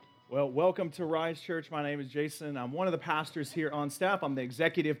Well, welcome to Rise Church. My name is Jason. I'm one of the pastors here on staff. I'm the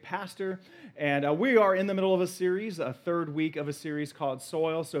executive pastor, and we are in the middle of a series, a third week of a series called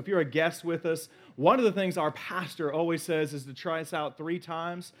Soil. So if you're a guest with us, one of the things our pastor always says is to try us out 3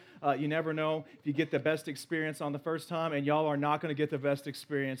 times. You never know if you get the best experience on the first time, and y'all are not going to get the best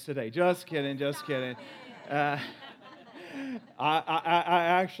experience today. Just kidding, just kidding. I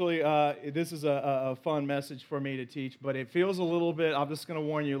actually, this is a fun message for me to teach, but it feels a little bit, I'm just going to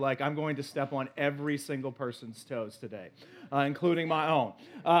warn you, like I'm going to step on every single person's toes today, including my own.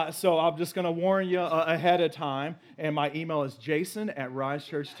 So I'm just going to warn you ahead of time, and my email is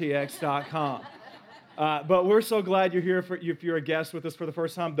jason@risechurchtx.com. But we're so glad you're here. If you're a guest with us for the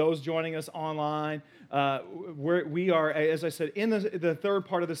first time, those joining us online, we are, as I said, in the third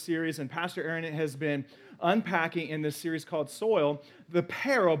part of the series, and Pastor Aaron has been unpacking in this series called Soil, the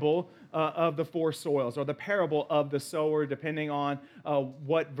parable of the 4 soils, or the parable of the sower, depending on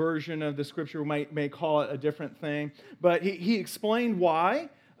what version of the scripture we may call it a different thing. But he explained why,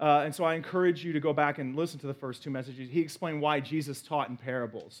 and so I encourage you to go back and listen to the first 2 messages. He explained why Jesus taught in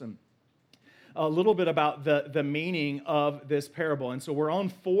parables, and a little bit about the meaning of this parable. And so we're on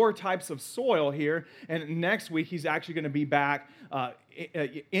 4 types of soil here, and next week he's actually going to be back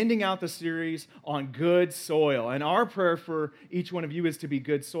ending out the series on good soil. And our prayer for each one of you is to be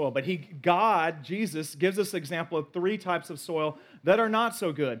good soil. But Jesus, gives us an example of 3 types of soil that are not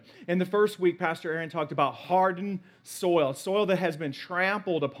so good. In the first week, Pastor Aaron talked about hardened soil, soil that has been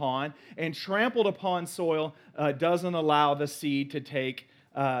trampled upon, and trampled upon soil doesn't allow the seed to take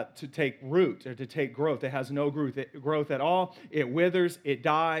root or to take growth. It has no growth at all. It withers, it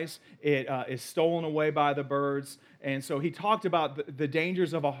dies, it is stolen away by the birds. And so he talked about the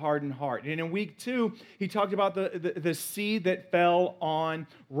dangers of a hardened heart. And in week 2, he talked about the seed that fell on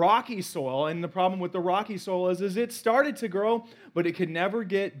rocky soil. And the problem with the rocky soil is it started to grow, but it could never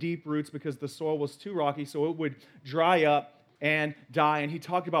get deep roots because the soil was too rocky, so it would dry up and die. And he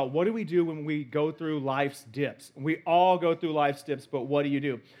talked about, what do we do when we go through life's dips? We all go through life's dips, but what do you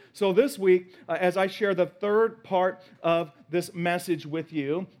do? So this week, as I share the third part of this message with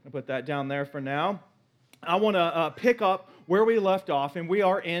you, I'll put that down there for now, I want to pick up where we left off, and we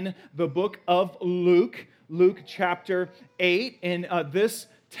are in the book of Luke chapter 8, and this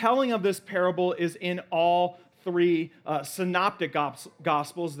telling of this parable is in all 3 synoptic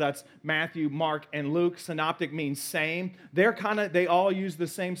gospels. That's Matthew, Mark, and Luke. Synoptic means same. They all use the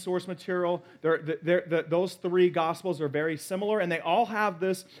same source material. Those 3 gospels are very similar, and they all have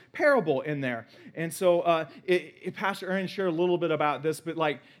this parable in there. And so Pastor Aaron shared a little bit about this, but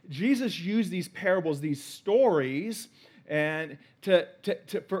like Jesus used these parables, these stories, and to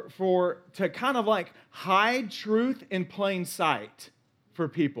kind of like hide truth in plain sight for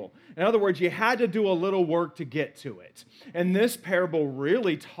people. In other words, you had to do a little work to get to it. And this parable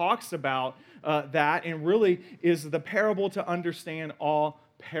really talks about that, and really is the parable to understand all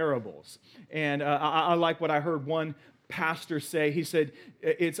parables. And I like what I heard one pastor say. He said,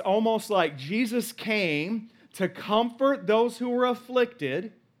 it's almost like Jesus came to comfort those who were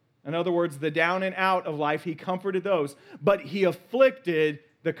afflicted. In other words, the down and out of life, he comforted those, but he afflicted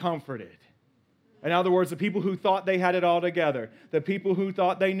the comforted. In other words, the people who thought they had it all together, the people who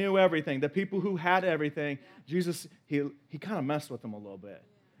thought they knew everything, the people who had everything, Jesus, he kind of messed with them a little bit.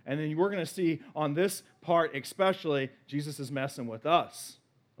 And then we're going to see on this part especially, Jesus is messing with us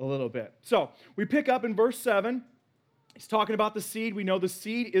a little bit. So we pick up in verse 7. He's talking about the seed. We know the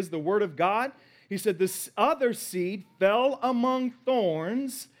seed is the word of God. He said, this other seed fell among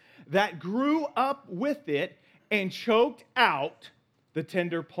thorns that grew up with it and choked out the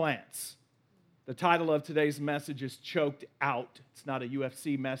tender plants. The title of today's message is Choked Out. It's not a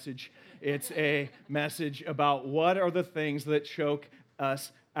UFC message. It's a message about what are the things that choke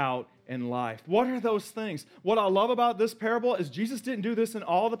us out in life. What are those things? What I love about this parable is Jesus didn't do this in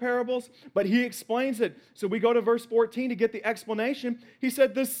all the parables, but he explains it. So we go to verse 14 to get the explanation. He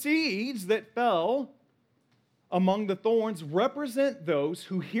said, the seeds that fell among the thorns represent those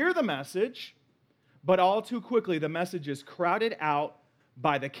who hear the message, but all too quickly the message is crowded out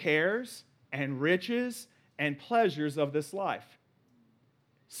by the cares and riches and pleasures of this life.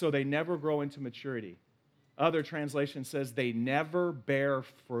 So they never grow into maturity. Other translation says they never bear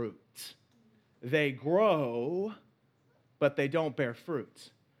fruit. They grow, but they don't bear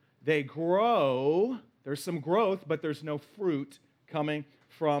fruit. They grow, there's some growth, but there's no fruit coming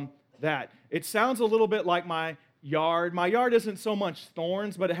from that. It sounds a little bit like my yard. My yard isn't so much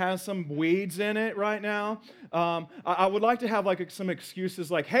thorns, but it has some weeds in it right now. I would like to have some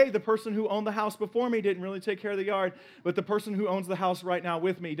excuses like, hey, the person who owned the house before me didn't really take care of the yard, but the person who owns the house right now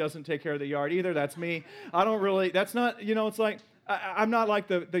with me doesn't take care of the yard either. That's me. That's not, it's like, I'm not like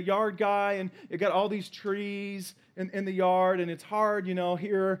the yard guy, and you got all these trees in the yard, and it's hard,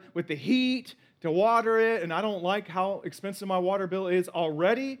 here with the heat to water it, and I don't like how expensive my water bill is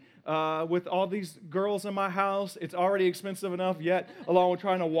already. With all these girls in my house, it's already expensive enough yet, along with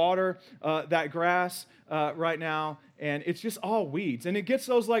trying to water that grass right now, and it's just all weeds. And it gets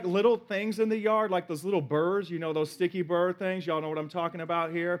those like little things in the yard, like those little burrs, those sticky burr things. Y'all know what I'm talking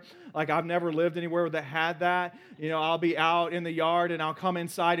about here. Like I've never lived anywhere that had that. I'll be out in the yard and I'll come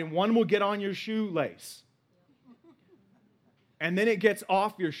inside and one will get on your shoelace. And then it gets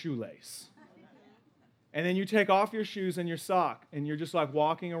off your shoelace. And then you take off your shoes and your sock, and you're just like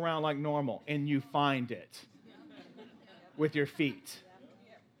walking around like normal, and you find it with your feet.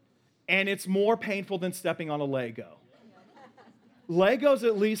 And it's more painful than stepping on a Lego. Legos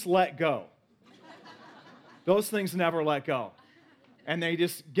at least let go. Those things never let go. And they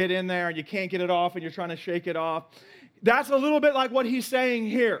just get in there, and you can't get it off, and you're trying to shake it off. That's a little bit like what he's saying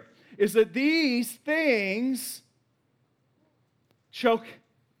here, is that these things choke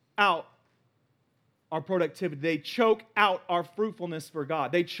out our productivity. They choke out our fruitfulness for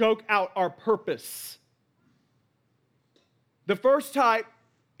God. They choke out our purpose. The first type,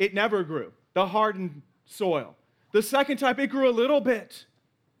 it never grew, the hardened soil. The second type, it grew a little bit,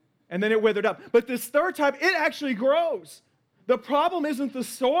 and then it withered up. But this third type, it actually grows. The problem isn't the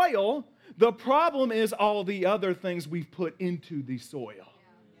soil. The problem is all the other things we've put into the soil.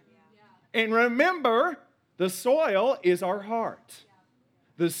 And remember, the soil is our heart.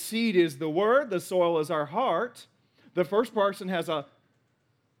 The seed is the word. The soil is our heart. The first person has a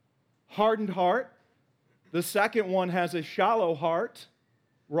hardened heart. The second one has a shallow heart,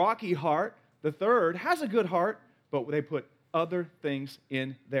 rocky heart. The third has a good heart, but they put other things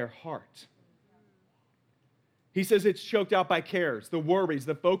in their heart. He says it's choked out by cares, the worries,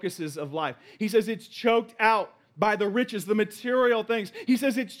 the focuses of life. He says it's choked out by the riches, the material things. He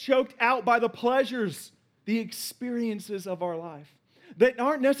says it's choked out by the pleasures, the experiences of our life that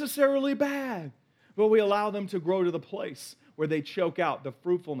aren't necessarily bad, but we allow them to grow to the place where they choke out the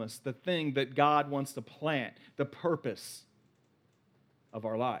fruitfulness, the thing that God wants to plant, the purpose of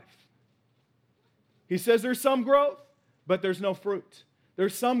our life. He says there's some growth, but there's no fruit.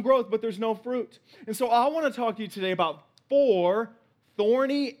 There's some growth, but there's no fruit. And so I want to talk to you today about 4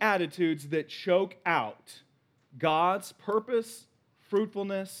 thorny attitudes that choke out God's purpose,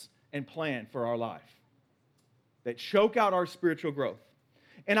 fruitfulness, and plan for our life. That choke out our spiritual growth.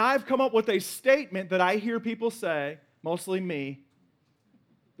 And I've come up with a statement that I hear people say, mostly me,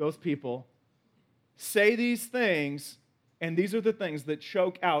 those people, say these things, and these are the things that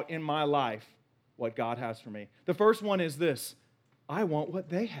choke out in my life what God has for me. The first one is this: I want what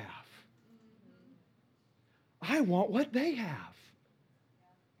they have. I want what they have.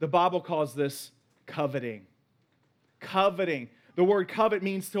 The Bible calls this coveting. Coveting. The word covet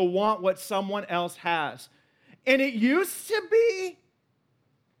means to want what someone else has. And it used to be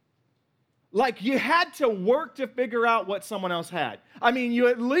like you had to work to figure out what someone else had. I mean, you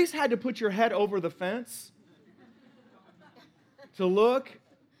at least had to put your head over the fence to look,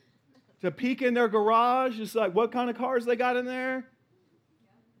 to peek in their garage. It's like, what kind of cars they got in there?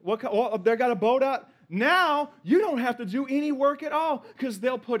 They got a boat out. Now, you don't have to do any work at all because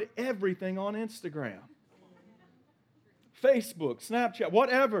they'll put everything on Instagram, Facebook, Snapchat,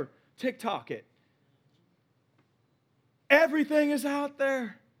 whatever, TikTok it. Everything is out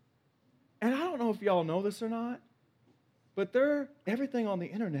there. And I don't know if y'all know this or not, but everything on the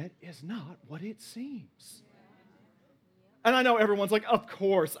internet is not what it seems. And I know everyone's like, of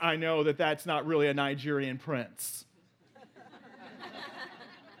course I know that that's not really a Nigerian prince.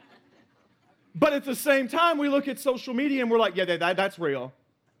 But at the same time, we look at social media and we're like, yeah, that's real.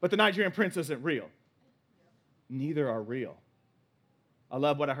 But the Nigerian prince isn't real. Neither are real. I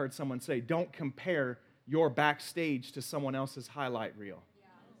love what I heard someone say. Don't compare your backstage to someone else's highlight reel.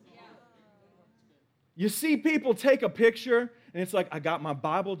 You see people take a picture, and it's like, I got my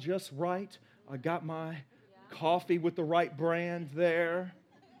Bible just right. I got my coffee with the right brand there.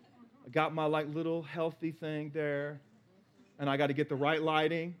 I got my little healthy thing there. And I got to get the right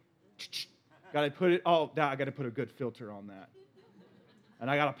lighting. Got to put it, I got to put a good filter on that.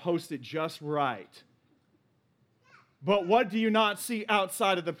 And I got to post it just right. But what do you not see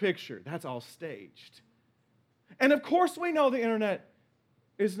outside of the picture? That's all staged. And of course we know the internet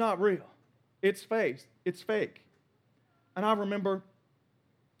is not real. It's fake. It's fake. And I remember,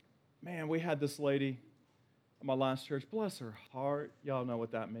 man, we had this lady at my last church. Bless her heart. Y'all know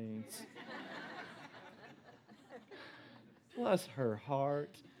what that means. Bless her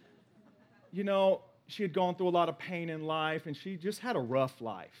heart. She had gone through a lot of pain in life, and she just had a rough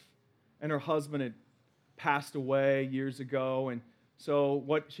life. And her husband had passed away years ago. And so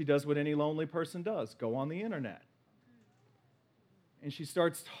what she does, what any lonely person does, go on the internet. And she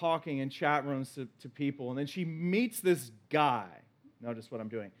starts talking in chat rooms to people. And then she meets this guy. Notice what I'm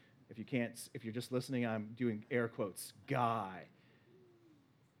doing. If you're just listening, I'm doing air quotes, guy.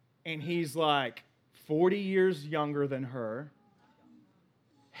 And he's like 40 years younger than her,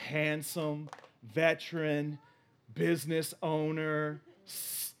 handsome, veteran, business owner,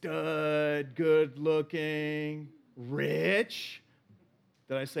 stud, good looking, rich.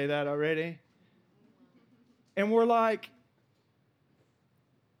 Did I say that already? And we're like,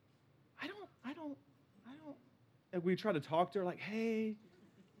 I don't. And we try to talk to her like, hey,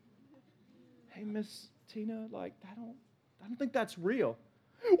 Miss Tina, like, I don't think that's real.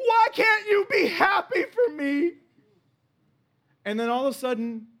 Why can't you be happy for me? And then all of a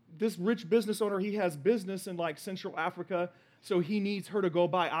sudden, this rich business owner, he has business in like Central Africa, so he needs her to go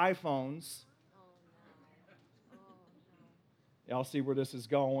buy iPhones. Y'all see where this is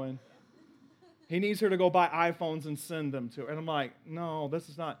going? He needs her to go buy iPhones and send them to her. And I'm like, no, this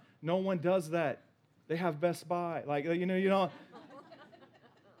is not, no one does that. They have Best Buy. Like, you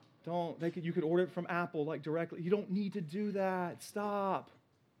could order it from Apple, like directly. You don't need to do that. Stop.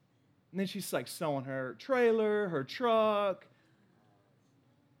 And then she's like selling her trailer, her truck.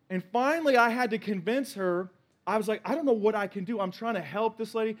 And finally, I had to convince her. I was like, I don't know what I can do. I'm trying to help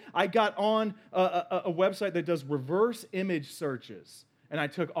this lady. I got on a website that does reverse image searches. And I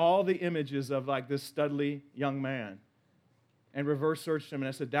took all the images of like this studly young man and reverse searched him. And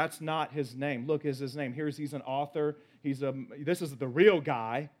I said, that's not his name. Look, is his name. He's an author. This is the real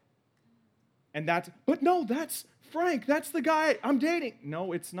guy. And but no, that's Frank. That's the guy I'm dating.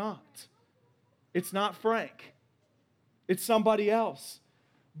 No, it's not. It's not Frank. It's somebody else.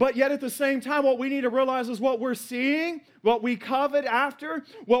 But yet at the same time, what we need to realize is what we're seeing, what we covet after,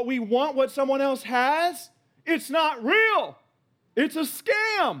 what we want, what someone else has, it's not real. It's a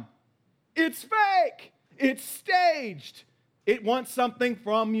scam. It's fake. It's staged. It wants something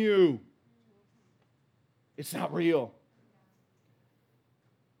from you. It's not real.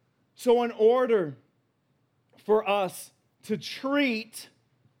 So in order for us to treat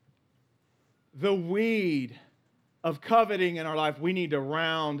the weed of coveting in our life, we need to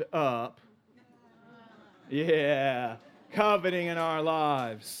round up. Yeah, coveting in our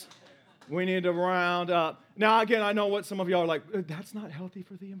lives. We need to round up. Now, again, I know what some of y'all are like, that's not healthy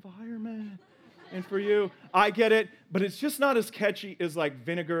for the environment and for you. I get it, but it's just not as catchy as like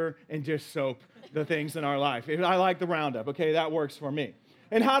vinegar and dish soap, the things in our life. I like the Roundup, okay? That works for me.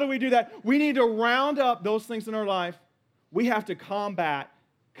 And how do we do that? We need to round up those things in our life. We have to combat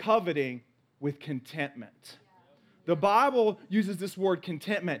coveting with contentment. The Bible uses this word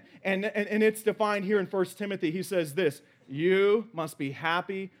contentment, and it's defined here in 1 Timothy. He says this, you must be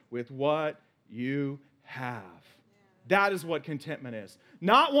happy with what you have. That is what contentment is.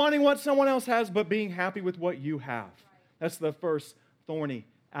 Not wanting what someone else has, but being happy with what you have. That's the first thorny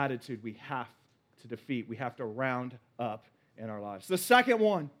attitude we have to defeat. We have to round up in our lives. The second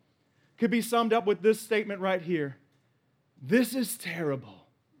one could be summed up with this statement right here. This is terrible.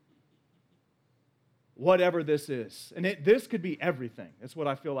 Whatever this is. And this could be everything. That's what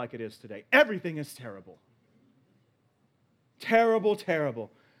I feel like it is today. Everything is terrible. Terrible,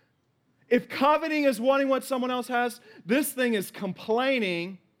 terrible. If coveting is wanting what someone else has, this thing is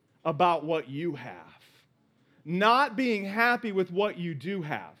complaining about what you have. Not being happy with what you do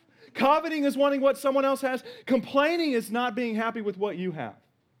have. Coveting is wanting what someone else has. Complaining is not being happy with what you have.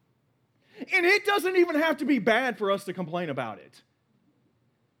 And it doesn't even have to be bad for us to complain about it.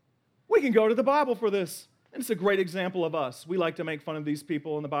 We can go to the Bible for this. And it's a great example of us. We like to make fun of these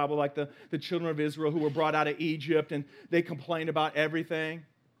people in the Bible, like the children of Israel who were brought out of Egypt, and they complained about everything.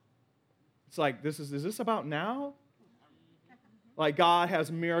 It's like, is this about now? Like God has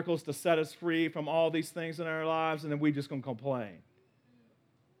miracles to set us free from all these things in our lives, and then we just gonna complain.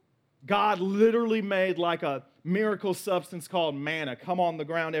 God literally made like a miracle substance called manna come on the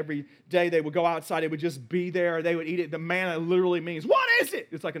ground every day. They would go outside. It would just be there. They would eat it. The manna literally means, what is it?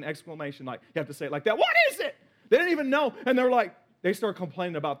 It's like an exclamation. Like you have to say it like that. What is it? They didn't even know. And they're like, they start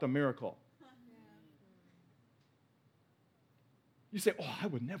complaining about the miracle. You say, oh, I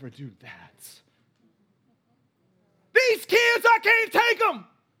would never do that. These kids, I can't take them.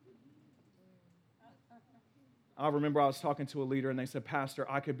 I remember I was talking to a leader, and they said, Pastor,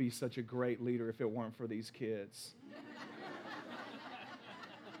 I could be such a great leader if it weren't for these kids.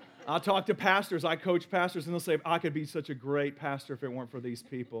 I talk to pastors, I coach pastors, and they'll say, I could be such a great pastor if it weren't for these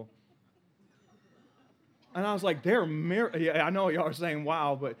people. And I was like, yeah, I know y'all are saying,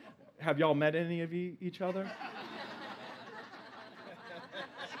 wow, but have y'all met any of each other?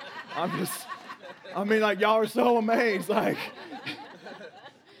 I mean, like, y'all are so amazed. Like,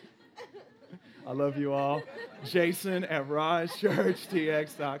 I love you all. Jason at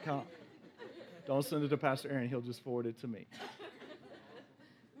risechurchtx.com. Don't send it to Pastor Aaron. He'll just forward it to me.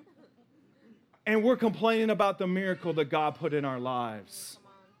 And we're complaining about the miracle that God put in our lives.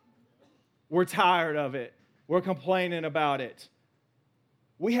 We're tired of it. We're complaining about it.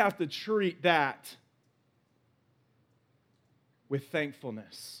 We have to treat that with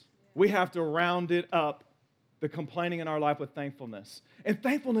thankfulness. We have to round it up, the complaining in our life, with thankfulness. And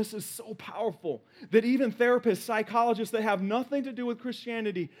thankfulness is so powerful that even therapists, psychologists that have nothing to do with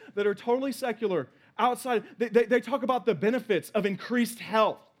Christianity, that are totally secular, outside, they talk about the benefits of increased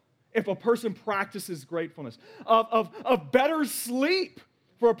health if a person practices gratefulness, of better sleep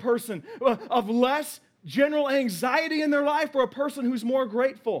for a person, of less general anxiety in their life for a person who's more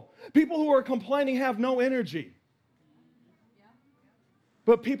grateful. People who are complaining have no energy.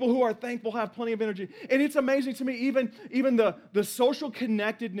 But people who are thankful have plenty of energy. And it's amazing to me, even the social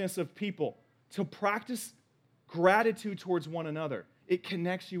connectedness of people, to practice gratitude towards one another. It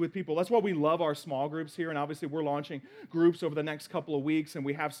connects you with people. That's why we love our small groups here. And obviously, we're launching groups over the next couple of weeks. And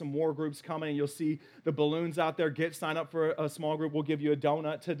we have some more groups coming. And you'll see the balloons out there. Sign up for a small group. We'll give you a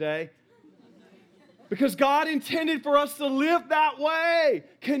donut today. Because God intended for us to live that way,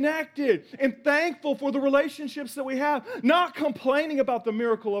 connected and thankful for the relationships that we have, not complaining about the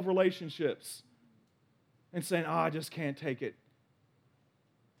miracle of relationships and saying, I just can't take it.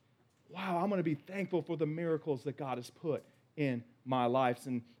 Wow, I'm going to be thankful for the miracles that God has put in my life.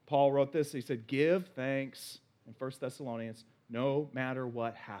 And Paul wrote this. He said, give thanks in 1 Thessalonians no matter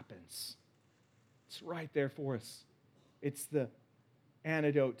what happens. It's right there for us. It's the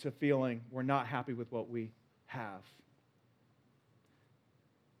antidote to feeling we're not happy with what we have.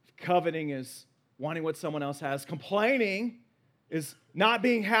 Coveting is wanting what someone else has. Complaining is not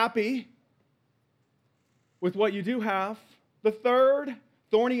being happy with what you do have. The third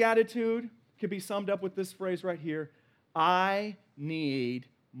thorny attitude can be summed up with this phrase right here: I need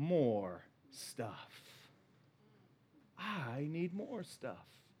more stuff. I need more stuff.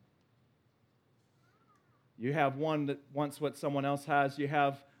 You have one that wants what someone else has. You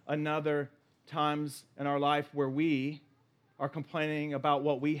have another times in our life where we are complaining about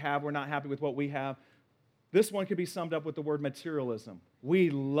what we have. We're not happy with what we have. This one could be summed up with the word materialism. We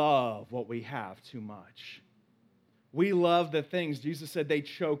love what we have too much. We love the things. Jesus said they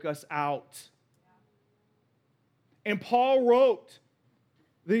choke us out. And Paul wrote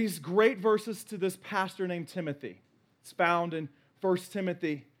these great verses to this pastor named Timothy. It's found in 1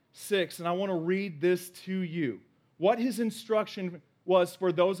 Timothy 6, and I want to read this to you. What his instruction was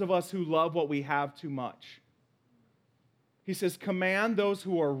for those of us who love what we have too much. He says, command those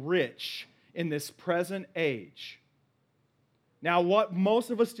who are rich in this present age. Now, what most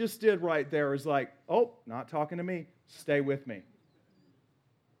of us just did right there is like, oh, not talking to me. Stay with me.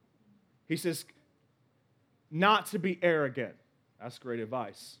 He says, not to be arrogant. That's great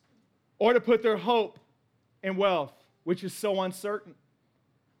advice. Or to put their hope in wealth, which is so uncertain.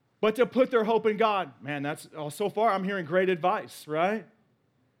 But to put their hope in God. Man, that's so far I'm hearing great advice, right?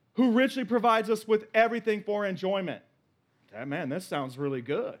 Who richly provides us with everything for enjoyment. Man, this sounds really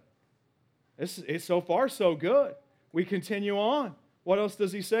good. It's so far so good. We continue on. What else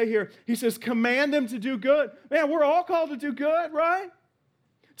does he say here? He says, command them to do good. Man, we're all called to do good, right?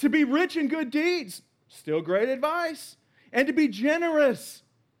 To be rich in good deeds. Still great advice. And to be generous.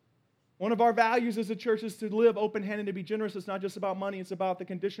 One of our values as a church is to live open-handed, to be generous. It's not just about money. It's about the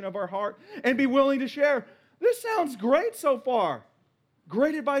condition of our heart. And be willing to share. This sounds great so far.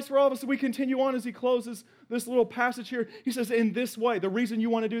 Great advice for all of us. So we continue on as he closes this little passage here. He says, in this way, the reason you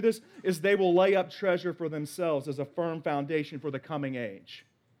want to do this is they will lay up treasure for themselves as a firm foundation for the coming age,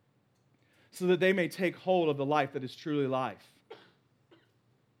 so that they may take hold of the life that is truly life.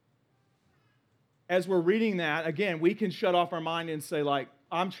 As we're reading that, again, we can shut off our mind and say, like,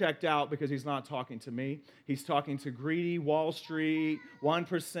 I'm checked out because he's not talking to me. He's talking to greedy Wall Street,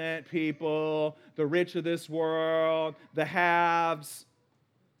 1% people, the rich of this world, the haves.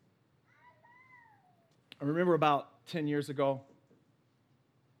 I remember about 10 years ago,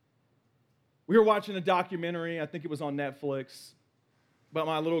 we were watching a documentary. I think it was on Netflix. But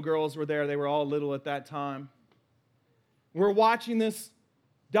my little girls were there. They were all little at that time. We're watching this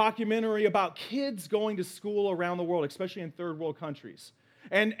documentary about kids going to school around the world, especially in third world countries.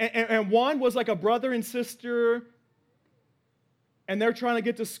 And one was like a brother and sister, and they're trying to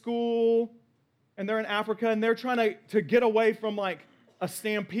get to school, and they're in Africa, and they're trying to get away from like a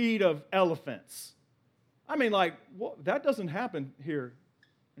stampede of elephants. I mean, like, that doesn't happen here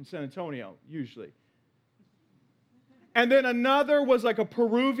in San Antonio, usually. And then another was like a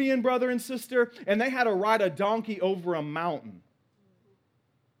Peruvian brother and sister, and they had to ride a donkey over a mountain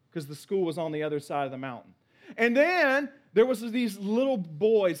because the school was on the other side of the mountain. And then there was these little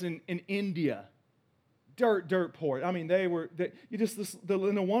boys in India, dirt poor. I mean, the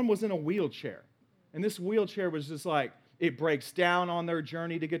one was in a wheelchair. And this wheelchair was just like, it breaks down on their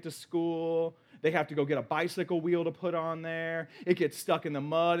journey to get to school. They have to go get a bicycle wheel to put on there. It gets stuck in the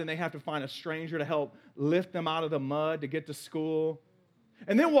mud, and they have to find a stranger to help lift them out of the mud to get to school.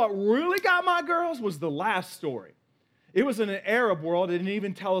 And then what really got my girls was the last story. It was in an Arab world. It didn't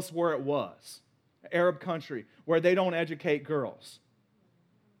even tell us where it was. An Arab country where they don't educate girls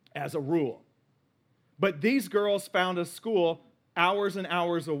as a rule. But these girls found a school hours and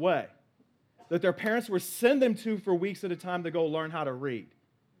hours away that their parents would send them to for weeks at a time to go learn how to read.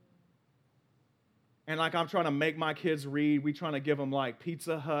 And like I'm trying to make my kids read, we trying to give them like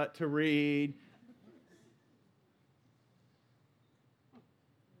Pizza Hut to read.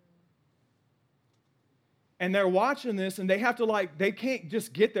 And they're watching this, and they have to they can't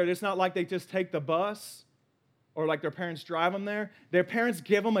just get there. It's not like they just take the bus or like their parents drive them there. Their parents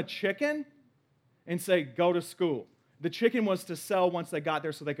give them a chicken and say, go to school. The chicken was to sell once they got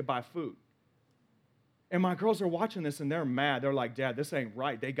there so they could buy food. And my girls are watching this, and they're mad. They're like, Dad, this ain't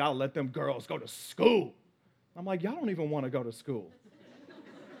right. They got to let them girls go to school. I'm like, y'all don't even want to go to school.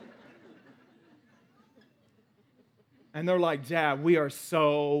 And they're like, Dad, we are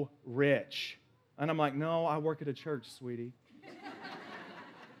so rich. And I'm like, no, I work at a church, sweetie.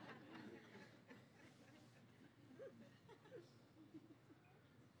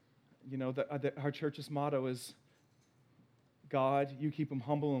 You know, our church's motto is, God, you keep them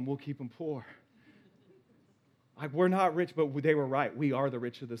humble and we'll keep them poor. Like, we're not rich, but they were right. We are the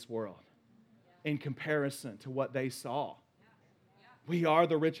rich of this world in comparison to what they saw. We are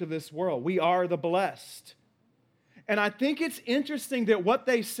the rich of this world. We are the blessed. And I think it's interesting that what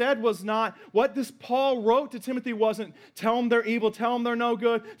they said was not, what this Paul wrote to Timothy wasn't, tell them they're evil, tell them they're no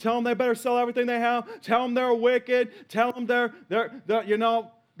good, tell them they better sell everything they have, tell them they're wicked, tell them they're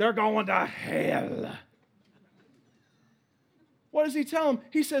going to hell. What does he tell them?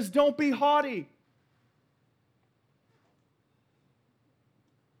 He says, don't be haughty.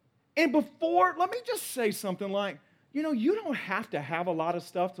 And let me just say something like, you don't have to have a lot of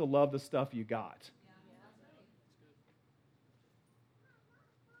stuff to love the stuff you got.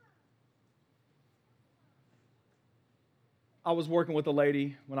 I was working with a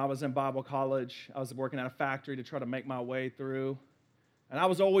lady when I was in Bible college. I was working at a factory to try to make my way through. And I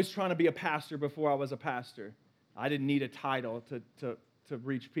was always trying to be a pastor before I was a pastor. I didn't need a title to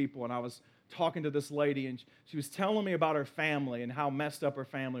reach people. And I was talking to this lady, and she was telling me about her family and how messed up her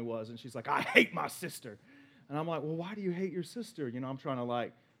family was. And she's like, I hate my sister. And I'm like, well, why do you hate your sister? I'm trying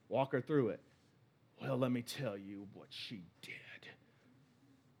to walk her through it. Well, let me tell you what she did.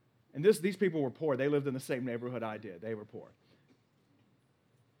 And these people were poor. They lived in the same neighborhood I did. They were poor.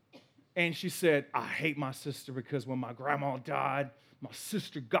 And she said, I hate my sister because when my grandma died, my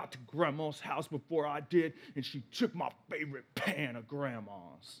sister got to grandma's house before I did, and she took my favorite pan of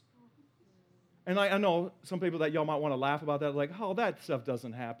grandma's. And I know some people that y'all might want to laugh about that, like, oh, that stuff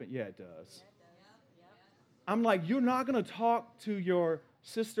doesn't happen. Yeah, it does. I'm like, you're not going to talk to your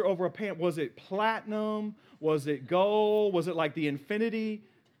sister over a pan. Was it platinum? Was it gold? Was it like the infinity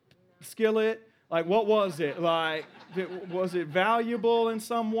skillet? Like, what was it? Like, was it valuable in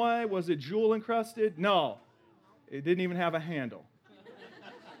some way? Was it jewel encrusted? No. It didn't even have a handle.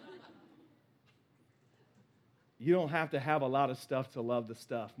 You don't have to have a lot of stuff to love the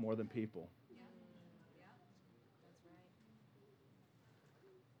stuff more than people.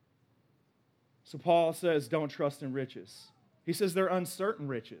 So Paul says, don't trust in riches. He says they're uncertain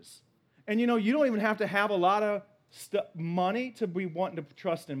riches. And you don't even have to have a lot of money to be wanting to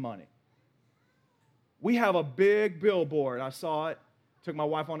trust in money. We have a big billboard. I saw it. Took my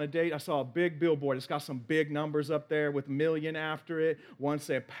wife on a date. I saw a big billboard. It's got some big numbers up there with million after it. One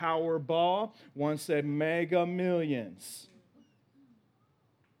said Powerball. One said Mega Millions.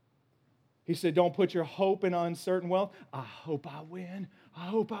 He said, don't put your hope in uncertain wealth. I hope I win. I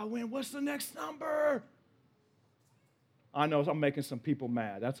hope I win. What's the next number? I know I'm making some people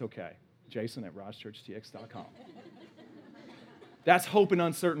mad. That's okay. Jason at RodgeChurchTX.com. That's hope in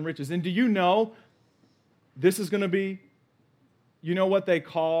uncertain riches. And do you know this is going to be, you know what they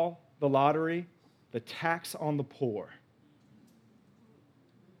call the lottery? The tax on the poor.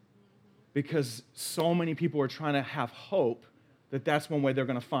 Because so many people are trying to have hope that's one way they're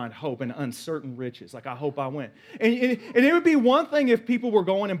going to find hope in uncertain riches. Like, I hope I win. And it would be one thing if people were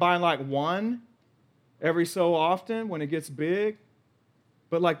going and buying like one every so often when it gets big.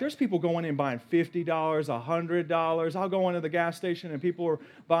 But like there's people going in buying $50, $100. I'll go into the gas station and people are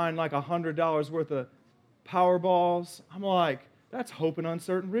buying like $100 worth of Powerballs. I'm like, that's hope and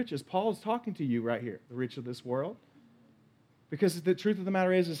uncertain riches. Paul's talking to you right here, the rich of this world. Because the truth of the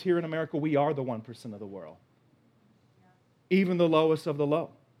matter is here in America, we are the 1% of the world. Even the lowest of the low.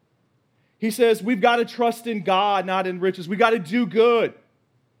 He says we've got to trust in God, not in riches. We've got to do good.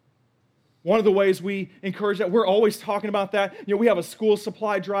 One of the ways we encourage that, we're always talking about that. You know, we have a school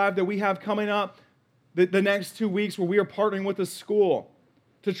supply drive that we have coming up the next 2 weeks where we are partnering with a school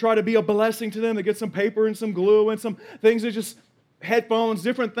to try to be a blessing to them, to get some paper and some glue and some things that just, headphones,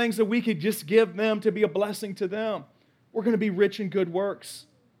 different things that we could just give them to be a blessing to them. We're going to be rich in good works.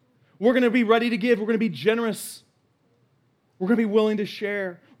 We're going to be ready to give. We're going to be generous. We're going to be willing to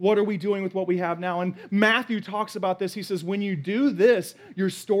share. What are we doing with what we have now? And Matthew talks about this. He says, when you do this, you're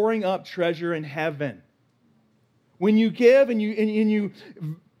storing up treasure in heaven. When you give and you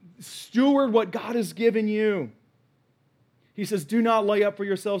steward what God has given you, he says, do not lay up for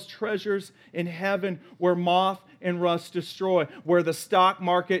yourselves treasures in heaven where moth and rust destroy, where the stock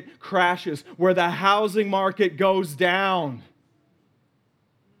market crashes, where the housing market goes down.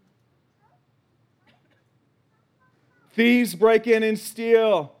 Thieves break in and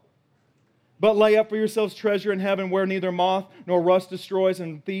steal. But lay up for yourselves treasure in heaven where neither moth nor rust destroys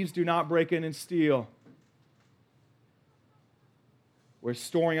and thieves do not break in and steal. We're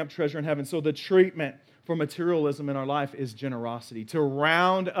storing up treasure in heaven. So the treatment for materialism in our life is generosity. To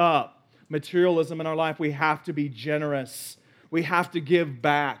round up materialism in our life, we have to be generous. We have to give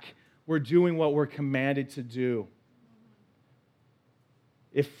back. We're doing what we're commanded to do.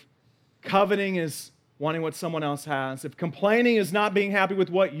 If coveting is wanting what someone else has, if complaining is not being happy with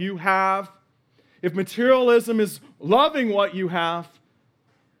what you have, if materialism is loving what you have,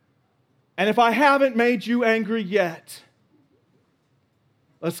 and if I haven't made you angry yet,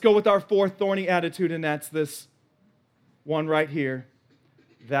 let's go with our fourth thorny attitude, and that's this one right here.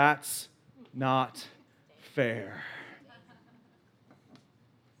 That's not fair.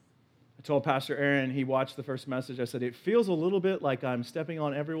 I told Pastor Aaron, he watched the first message, I said, it feels a little bit like I'm stepping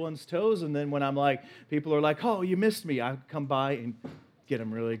on everyone's toes, and then when I'm like, people are like, oh, you missed me, I come by and get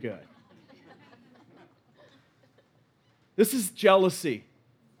them really good. This is jealousy.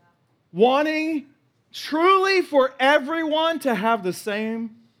 Wanting truly for everyone to have the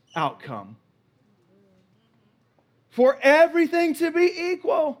same outcome. For everything to be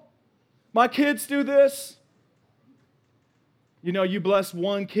equal. My kids do this. You know, you bless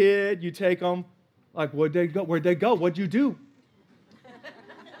one kid, you take them, like, where'd they go? Where'd they go? What'd you do?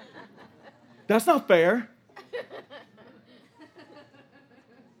 That's not fair.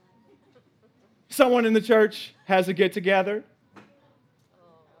 Someone in the church has a get-together.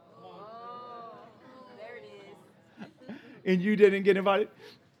 There it is. And you didn't get invited.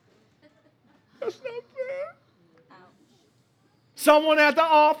 That's not fair. Ouch. Someone at the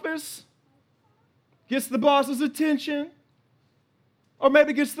office gets the boss's attention, or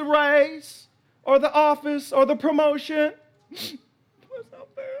maybe gets the raise, or the office, or the promotion. That's not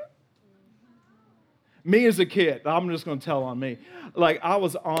fair. Me as a kid, I'm just going to tell on me. Like, I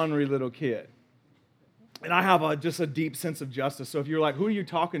was an ornery little kid. And I have just a deep sense of justice. So if you're like, who are you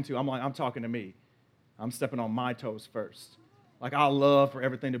talking to? I'm like, I'm talking to me. I'm stepping on my toes first. Like, I love for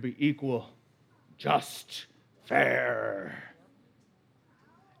everything to be equal, just, fair.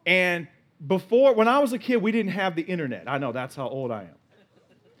 And before, when I was a kid, we didn't have the internet. I know, that's how old I am.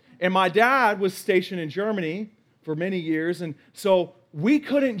 And my dad was stationed in Germany for many years, and so we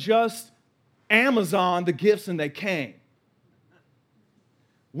couldn't just Amazon the gifts and they came.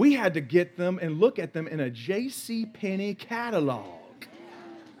 We had to get them and look at them in a JCPenney catalog.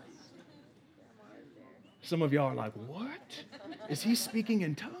 Some of y'all are like, what? Is he speaking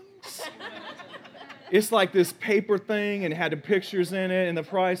in tongues? It's like this paper thing and it had the pictures in it and the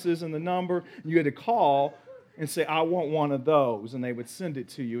prices and the number. And you had to call and say, I want one of those. And they would send it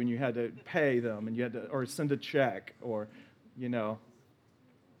to you and you had to pay them and you had to, or send a check or, you know.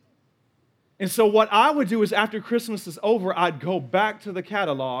 And so what I would do is after Christmas is over, I'd go back to the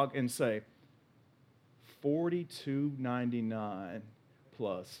catalog and say, $42.99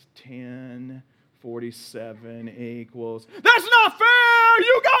 plus 10.47 equals, that's not fair!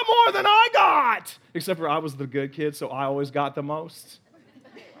 You got more than I got! Except for I was the good kid, so I always got the most.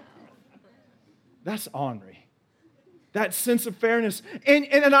 That's ornery. That sense of fairness.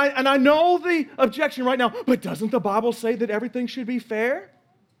 And I know the objection right now, but doesn't the Bible say that everything should be fair?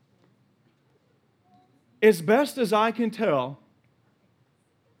 As best as I can tell,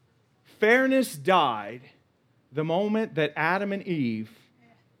 fairness died the moment that Adam and Eve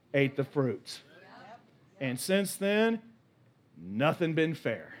ate the fruit. And since then, nothing been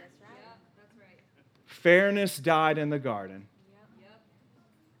fair. That's right. Yep, that's right. Fairness died in the garden.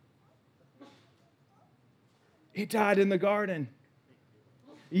 Yep. It died in the garden.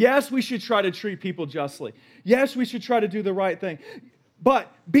 Yes, we should try to treat people justly. Yes, we should try to do the right thing.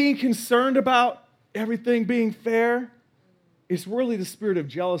 But being concerned about everything being fair is really the spirit of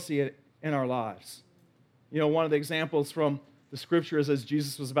jealousy in our lives. You know, one of the examples from the scripture is as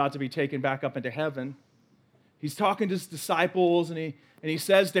Jesus was about to be taken back up into heaven, he's talking to his disciples, and he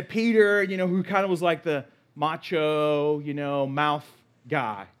says to Peter, you know, who kind of was like the macho, you know, mouth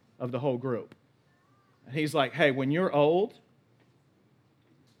guy of the whole group. And he's like, hey, when you're old,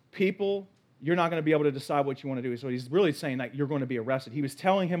 people, you're not going to be able to decide what you want to do. So he's really saying that you're going to be arrested. He was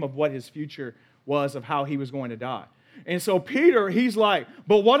telling him of what his future was, of how he was going to die. And so Peter, he's like,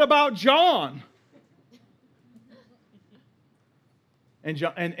 but what about John?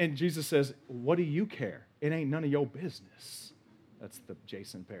 And Jesus says, what do you care? It ain't none of your business. That's the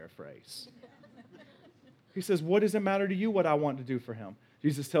Jason paraphrase. He says, what does it matter to you what I want to do for him?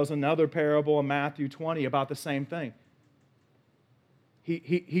 Jesus tells another parable in Matthew 20 about the same thing.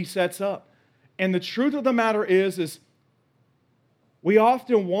 He sets up. And the truth of the matter is we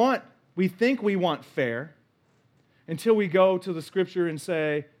think we want fair until we go to the scripture and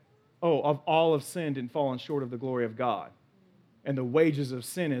say, oh, of all have sinned and fallen short of the glory of God. And the wages of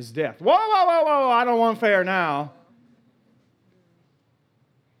sin is death. Whoa, whoa, whoa, whoa, I don't want fair now.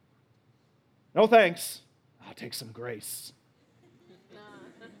 No thanks. I'll take some grace.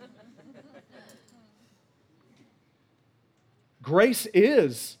 Grace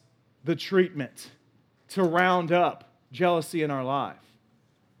is the treatment to round up jealousy in our life.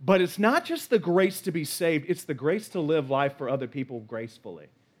 But it's not just the grace to be saved, it's the grace to live life for other people gracefully.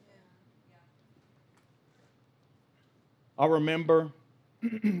 I remember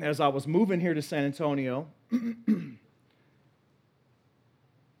as I was moving here to San Antonio,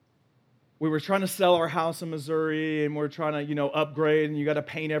 we were trying to sell our house in Missouri, and we're trying to, upgrade, and you got to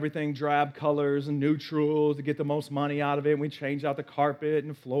paint everything drab colors and neutrals to get the most money out of it. And we changed out the carpet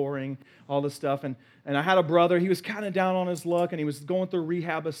and flooring, all this stuff. And I had a brother, he was kind of down on his luck, and he was going through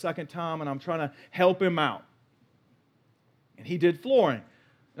rehab a second time, and I'm trying to help him out. And he did flooring.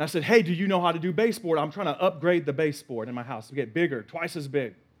 And I said, hey, do you know how to do baseboard? I'm trying to upgrade the baseboard in my house to get bigger, twice as big.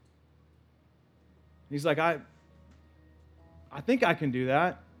 And he's like, I think I can do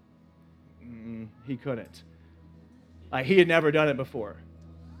that. He couldn't. He had never done it before.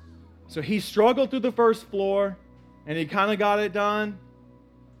 So he struggled through the first floor, and he kind of got it done.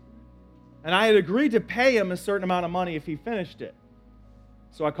 And I had agreed to pay him a certain amount of money if he finished it.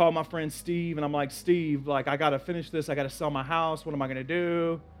 So I called my friend Steve, and I'm like, Steve, I got to finish this. I got to sell my house. What am I going to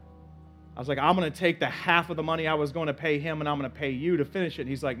do? I was like, I'm going to take the half of the money I was going to pay him, and I'm going to pay you to finish it. And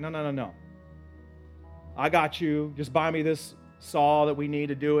he's like, no. I got you. Just buy me this saw that we need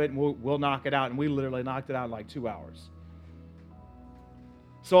to do it, and we'll knock it out. And we literally knocked it out in 2 hours.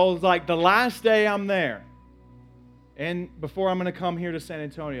 So it was the last day I'm there, and before I'm going to come here to San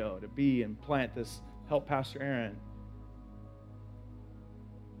Antonio to be and plant this, help Pastor Aaron.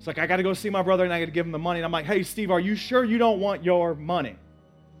 It's I got to go see my brother, and I got to give him the money. And I'm like, hey, Steve, are you sure you don't want your money?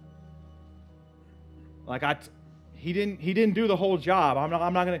 He didn't do the whole job. I'm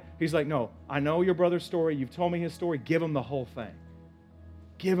not going to. He's like, no, I know your brother's story. You've told me his story. Give him the whole thing.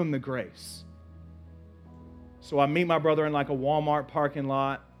 Give him the grace. So I meet my brother in a Walmart parking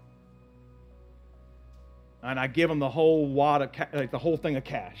lot, and I give him the whole wad of the whole thing of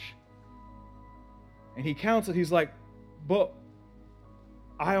cash. And he counts it. He's like, but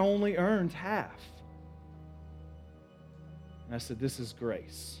I only earned half. And I said, this is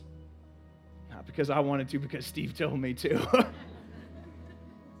grace. Not because I wanted to, because Steve told me to.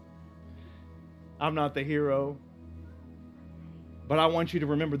 I'm not the hero. But I want you to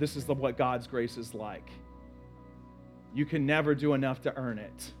remember this is what God's grace is like. You can never do enough to earn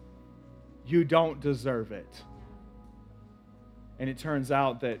it. You don't deserve it. And it turns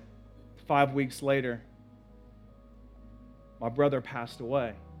out that 5 weeks later, my brother passed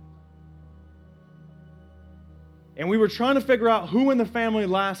away. And we were trying to figure out who in the family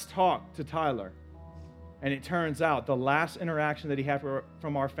last talked to Tyler. And it turns out the last interaction that he had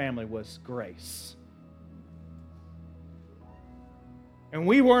from our family was grace. And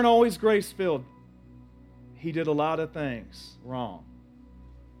we weren't always grace-filled. He did a lot of things wrong.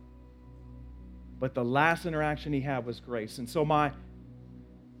 But the last interaction he had was grace. And so my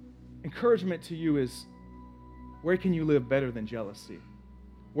encouragement to you is, where can you live better than jealousy?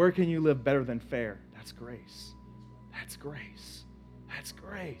 Where can you live better than fair? That's grace. That's grace. That's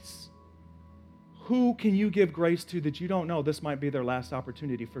grace. Who can you give grace to that you don't know this might be their last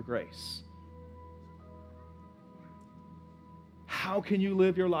opportunity for grace? how can you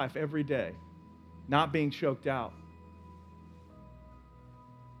live your life every day not being choked out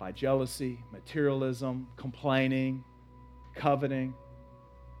by jealousy, materialism, complaining, coveting,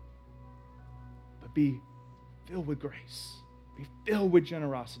 but be filled with grace, be filled with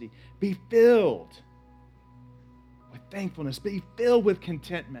generosity, be filled with thankfulness, be filled with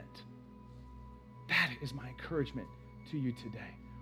contentment. That is my encouragement to you today.